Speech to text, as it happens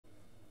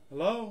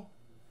Hello?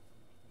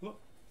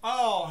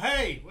 Oh,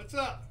 hey, what's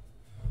up?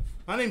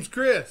 My name's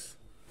Chris.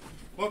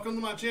 Welcome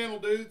to my channel,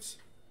 dudes.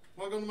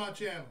 Welcome to my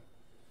channel.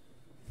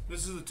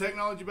 This is a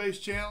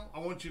technology-based channel. I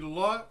want you to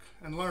look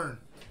and learn.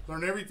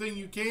 Learn everything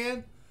you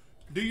can.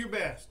 Do your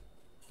best.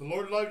 The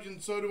Lord loves you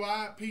and so do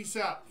I. Peace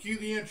out. Cue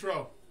the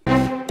intro.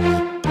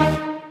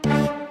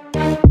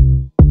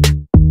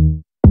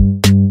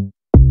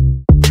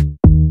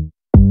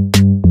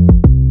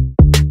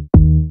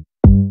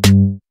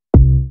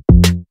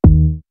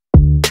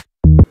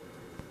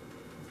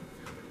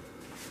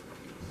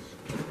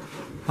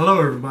 Hello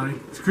everybody,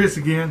 it's Chris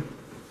again,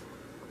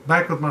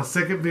 back with my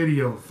second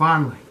video,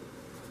 finally.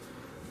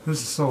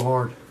 This is so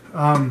hard.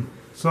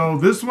 So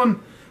this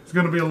one is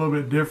going to be a little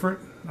bit different.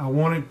 I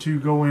wanted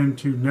to go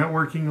into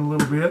networking a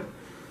little bit.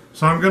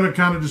 So I'm going to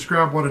kind of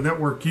describe what a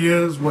network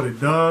is, what it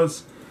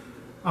does.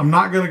 I'm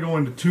not going to go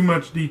into too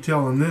much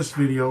detail in this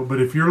video, but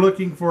if you're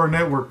looking for a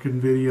networking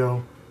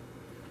video,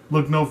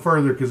 look no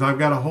further, because I've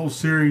got a whole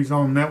series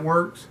on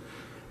networks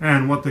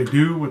and what they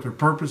do, what their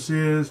purpose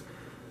is,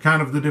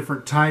 kind of the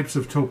different types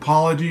of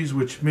topologies,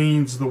 which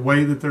means the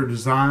way that they're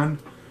designed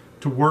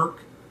to work.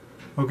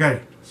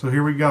 Okay, so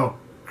here we go.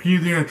 Cue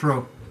the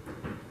intro.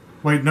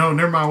 Wait, no,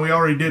 never mind. We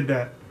already did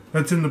that.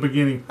 That's in the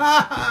beginning.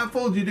 I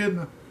fooled you, didn't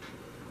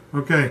I?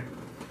 Okay.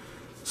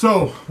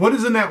 So, what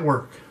is a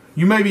network?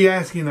 You may be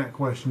asking that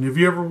question. Have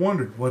you ever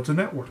wondered, what's a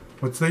network?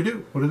 What's they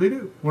do? What do they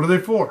do? What are they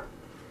for?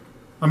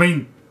 I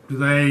mean, are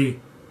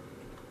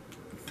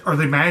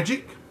they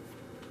magic?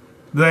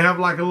 Do they have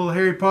like a little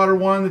Harry Potter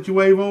wand that you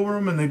wave over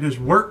them and they just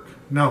work?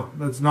 No,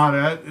 that's not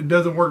it. It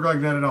doesn't work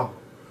like that at all.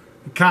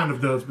 It kind of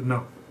does, but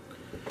no.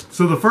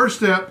 So the first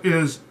step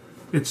is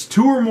it's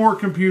two or more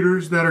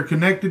computers that are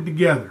connected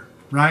together,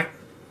 right?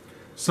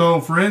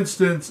 So for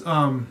instance,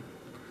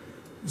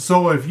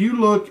 so if you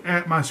look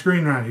at my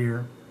screen right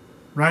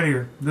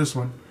here, this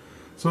one.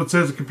 So it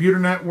says a computer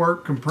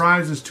network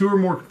comprises two or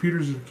more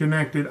computers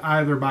connected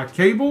either by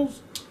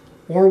cables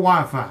or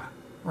Wi-Fi,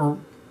 or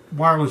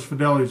wireless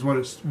fidelity is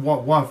what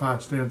Wi-Fi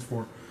stands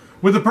for,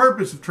 with the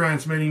purpose of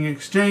transmitting,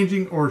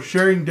 exchanging, or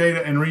sharing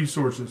data and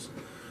resources.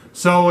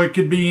 So it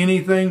could be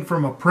anything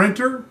from a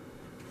printer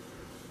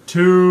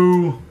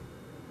to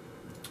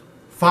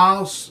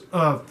file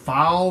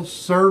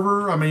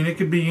server. I mean, it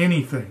could be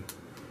anything,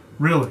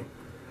 really.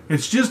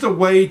 It's just a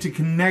way to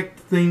connect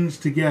things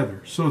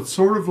together. So it's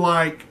sort of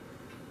like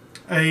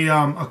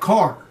a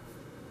car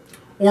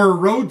or a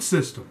road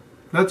system.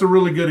 That's a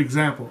really good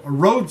example. A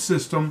road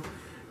system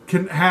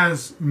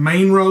has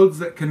main roads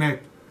that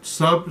connect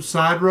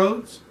side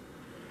roads,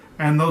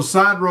 and those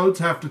side roads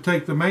have to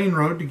take the main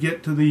road to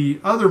get to the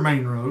other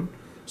main road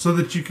so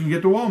that you can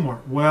get to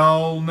Walmart.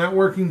 Well,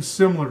 networking's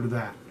similar to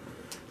that.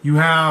 You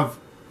have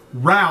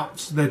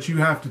routes that you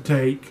have to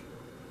take.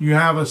 You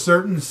have a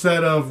certain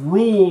set of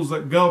rules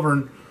that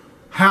govern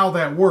how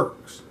that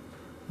works,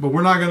 but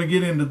we're not going to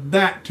get into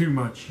that too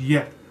much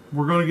yet.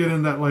 We're going to get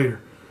into that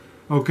later.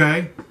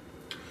 Okay?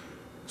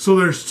 So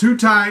there's two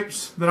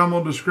types that I'm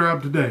going to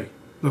describe today.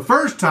 The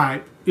first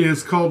type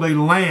is called a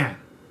LAN.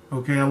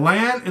 Okay, a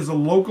LAN is a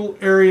local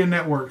area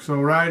network. So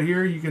right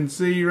here, you can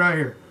see right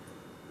here,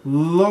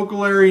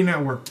 local area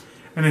network.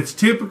 And it's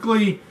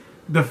typically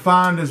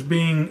defined as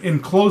being in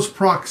close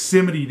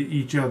proximity to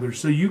each other.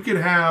 So you could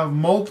have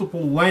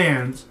multiple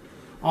LANs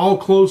all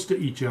close to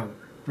each other,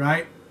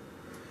 right?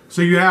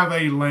 So you have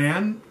a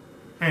LAN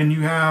and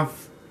you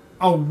have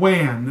a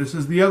WAN. This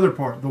is the other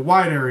part, the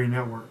wide area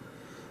network.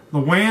 The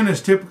WAN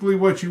is typically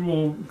what you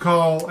will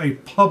call a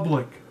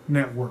public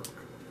network,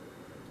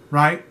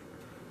 right?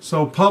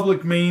 So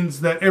public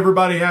means that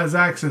everybody has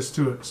access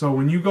to it. So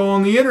when you go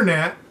on the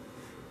internet,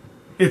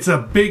 it's a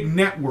big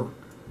network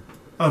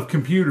of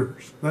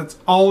computers. That's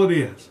all it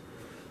is.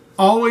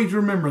 Always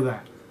remember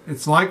that.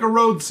 It's like a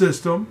road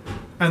system,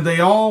 and they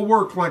all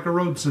work like a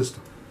road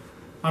system.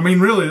 I mean,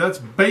 really, that's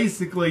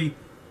basically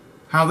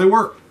how they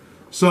work.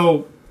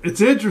 So it's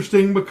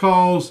interesting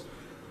because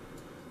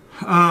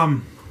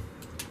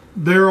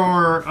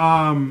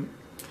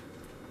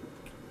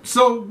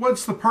so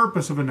what's the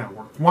purpose of a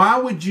network? Why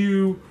would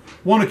you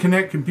want to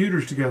connect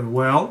computers together?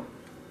 Well,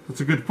 that's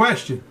a good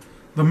question.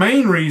 The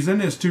main reason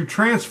is to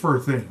transfer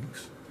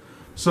things.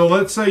 So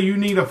let's say you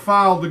need a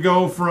file to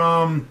go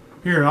from,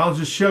 here, I'll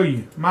just show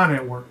you my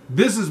network.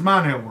 This is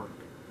my network.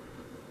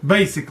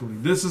 Basically,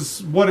 this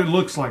is what it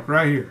looks like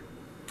right here.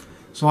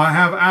 So I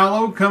have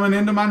Allo coming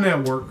into my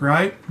network,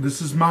 right?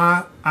 This is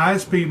my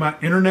ISP, my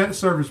internet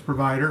service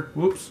provider.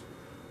 Whoops.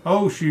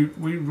 Oh, shoot,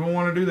 we don't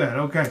want to do that.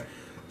 Okay,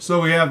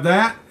 so we have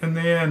that, and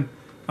then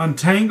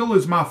Untangle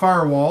is my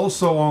firewall.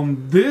 So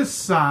on this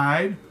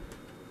side,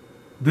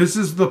 this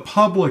is the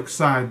public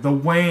side, the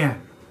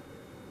WAN.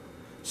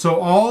 So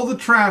all the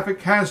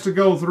traffic has to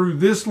go through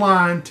this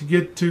line to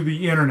get to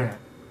the internet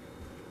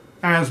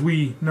as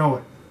we know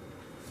it,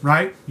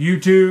 right?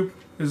 YouTube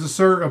is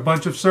a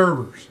bunch of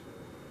servers.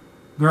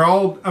 They're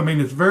all, I mean,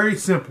 it's very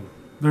simple.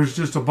 There's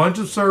just a bunch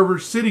of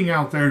servers sitting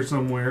out there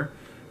somewhere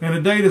in a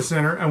data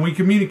center, and we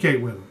communicate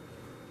with them.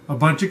 A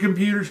bunch of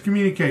computers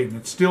communicating.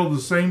 It's still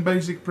the same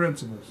basic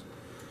principles.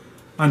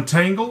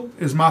 Untangle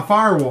is my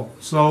firewall.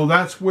 So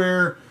that's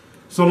where,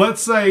 so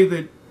let's say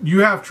that you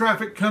have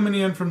traffic coming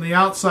in from the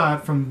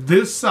outside, from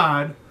this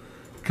side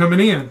coming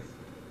in.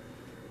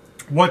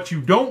 What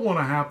you don't want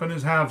to happen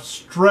is have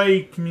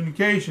stray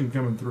communication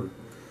coming through.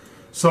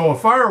 So a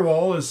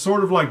firewall is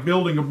sort of like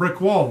building a brick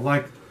wall,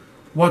 like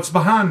what's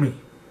behind me.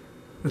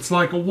 It's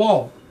like a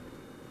wall,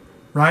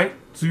 right?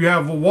 So you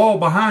have a wall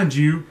behind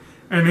you,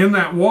 and in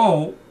that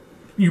wall,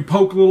 you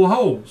poke little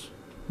holes,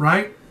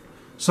 right?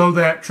 So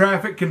that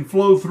traffic can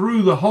flow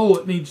through the hole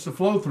it needs to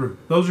flow through.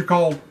 Those are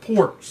called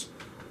ports,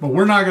 but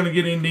we're not going to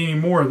get into any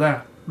more of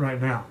that right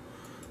now.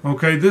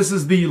 Okay, this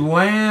is the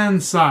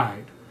LAN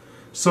side.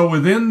 So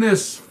within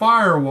this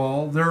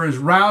firewall, there is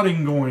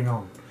routing going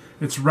on.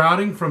 It's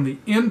routing from the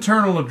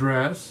internal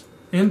address,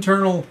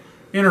 internal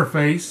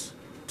interface,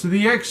 to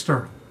the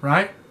external,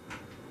 right?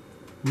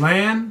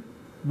 LAN,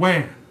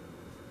 WAN.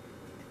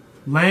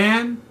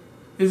 LAN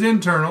is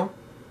internal,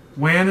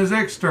 WAN is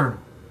external,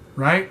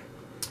 right?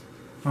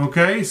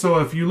 Okay, so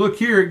if you look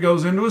here, it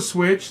goes into a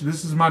switch.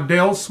 This is my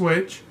Dell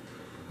switch.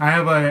 I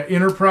have an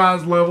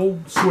enterprise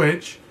level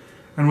switch,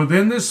 and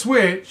within this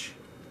switch,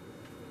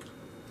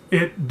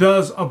 it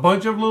does a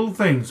bunch of little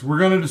things. We're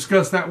going to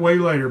discuss that way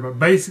later, but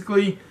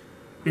basically,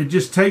 it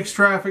just takes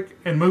traffic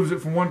and moves it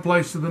from one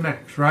place to the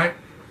next, right?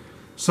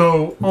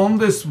 So on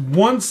this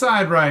one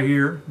side right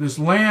here, this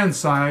LAN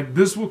side,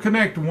 this will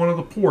connect to one of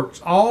the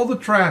ports. All the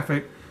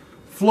traffic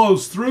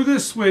flows through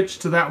this switch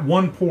to that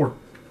one port.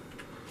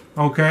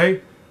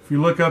 Okay, if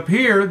you look up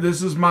here,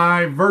 this is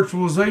my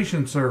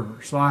virtualization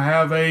server. So I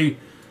have a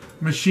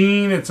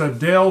machine, it's a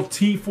Dell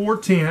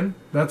T410.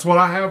 That's what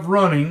I have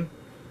running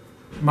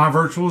my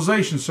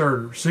virtualization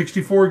server.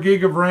 64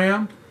 gig of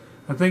RAM.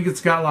 I think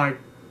it's got like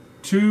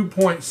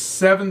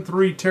 2.73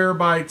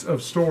 terabytes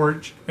of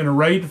storage in a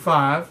RAID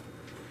 5.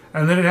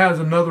 And then it has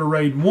another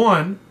RAID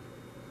 1,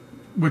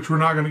 which we're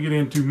not going to get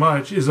into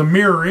much, is a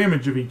mirror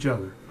image of each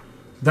other.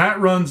 That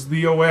runs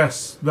the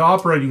OS, the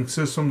operating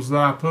systems that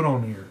I put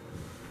on here,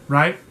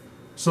 right?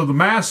 So the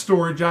mass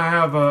storage, I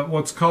have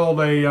what's called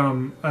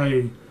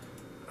I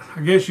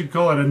guess you'd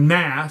call it a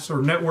NAS,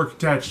 or network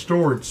attached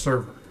storage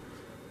server.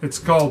 It's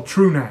called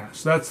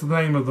TrueNAS. That's the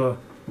name of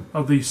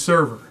the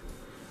server.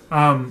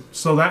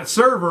 So that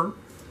server,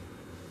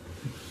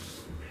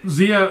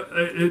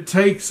 it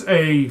takes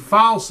a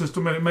file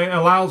system, and it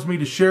allows me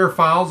to share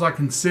files. I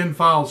can send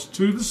files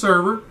to the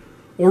server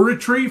or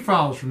retrieve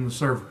files from the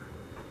server.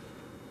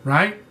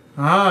 Right?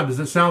 Does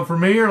it sound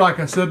familiar like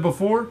I said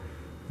before?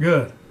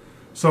 Good.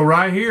 So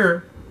right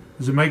here,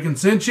 is it making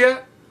sense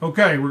yet?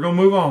 Okay, we're going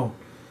to move on.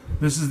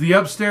 This is the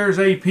upstairs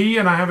AP,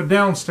 and I have a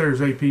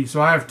downstairs AP.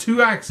 So I have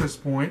 2 access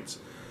points.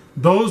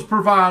 Those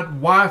provide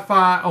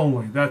Wi-Fi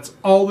only. That's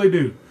all they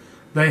do.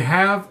 They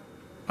have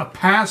a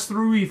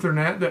pass-through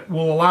Ethernet that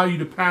will allow you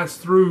to pass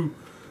through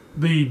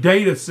the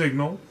data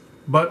signal,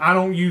 but I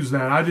don't use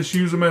that. I just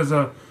use them as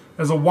a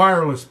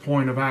wireless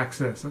point of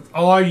access. That's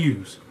all I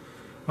use.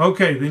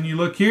 Okay, then you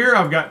look here.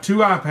 I've got 2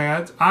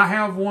 iPads. I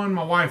have one.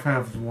 My wife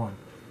has one.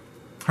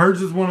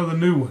 Hers is one of the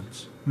new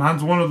ones.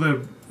 Mine's one of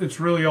the, it's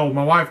really old.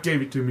 My wife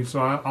gave it to me,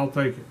 so I'll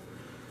take it.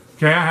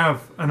 Okay, I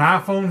have an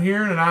iPhone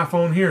here and an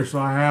iPhone here. So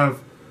I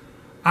have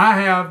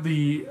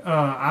the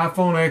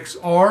iPhone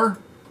XR,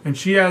 and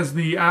she has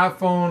the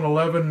iPhone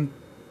 11,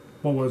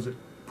 what was it,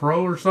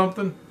 Pro or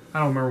something? I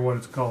don't remember what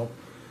it's called.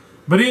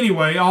 But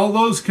anyway, all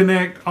those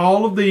connect,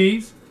 all of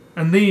these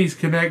and these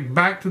connect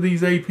back to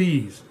these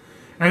APs.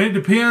 And it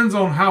depends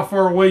on how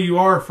far away you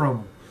are from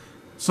them.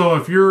 So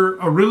if you're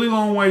a really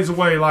long ways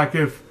away, like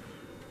if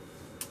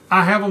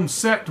I have them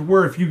set to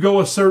where if you go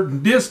a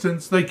certain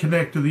distance, they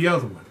connect to the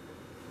other one.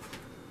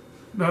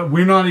 Now,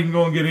 we're not even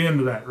going to get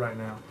into that right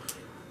now.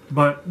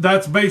 But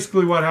that's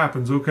basically what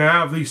happens, okay? I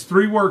have these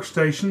 3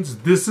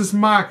 workstations. This is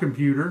my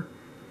computer.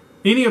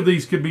 Any of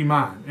these could be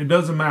mine. It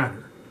doesn't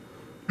matter.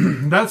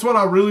 That's what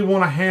I really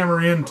want to hammer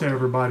into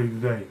everybody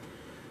today,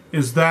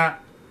 is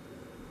that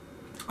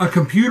a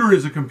computer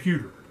is a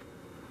computer.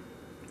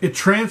 It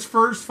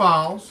transfers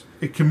files.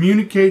 It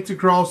communicates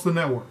across the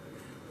network.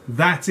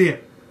 That's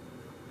it.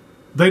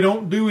 They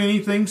don't do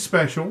anything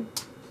special.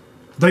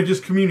 They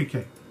just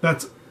communicate.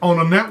 That's on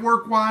a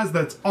network-wise,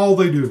 that's all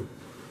they do.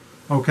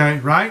 Okay,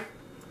 right?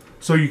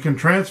 So you can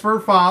transfer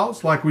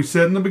files, like we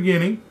said in the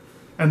beginning,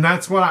 and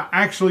that's what I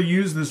actually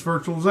use this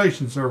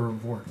virtualization server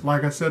for,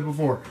 like I said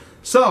before.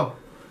 So,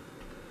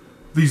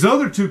 these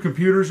other 2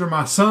 computers are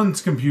my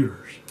son's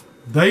computers.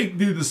 They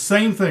do the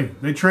same thing.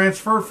 They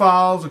transfer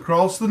files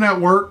across the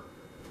network,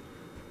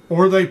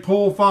 or they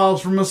pull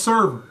files from a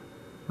server,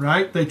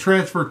 right? They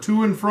transfer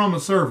to and from a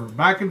server,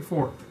 back and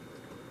forth.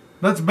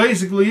 That's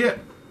basically it.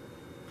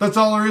 That's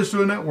all there is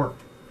to a network.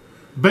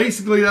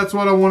 Basically, that's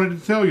what I wanted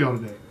to tell y'all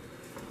today,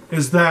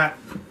 is that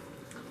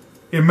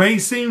it may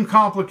seem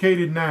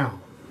complicated now,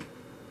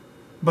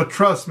 but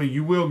trust me,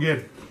 you will get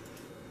it.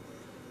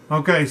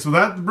 Okay, so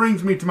that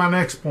brings me to my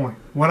next point.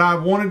 What I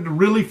wanted to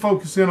really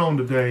focus in on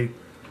today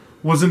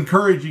was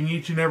encouraging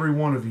each and every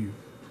one of you.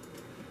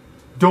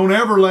 Don't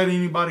ever let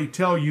anybody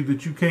tell you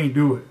that you can't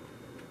do it,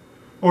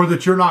 or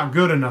that you're not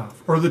good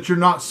enough, or that you're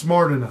not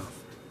smart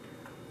enough.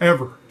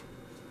 Ever.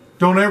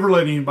 Don't ever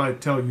let anybody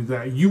tell you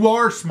that. You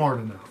are smart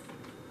enough.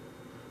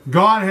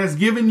 God has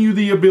given you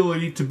the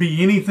ability to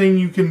be anything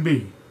you can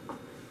be.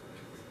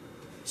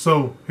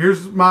 So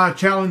here's my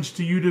challenge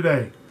to you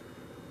today.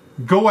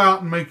 Go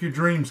out and make your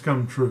dreams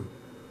come true.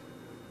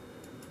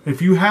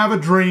 If you have a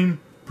dream,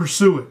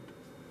 pursue it.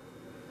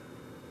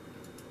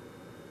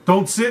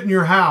 Don't sit in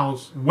your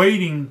house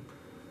waiting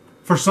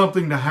for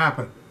something to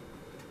happen.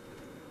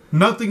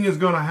 Nothing is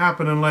going to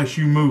happen unless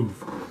you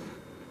move.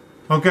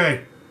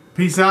 Okay.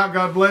 Peace out.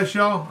 God bless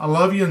y'all. I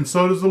love you, and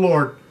so does the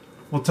Lord.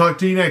 We'll talk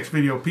to you next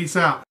video. Peace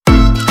out.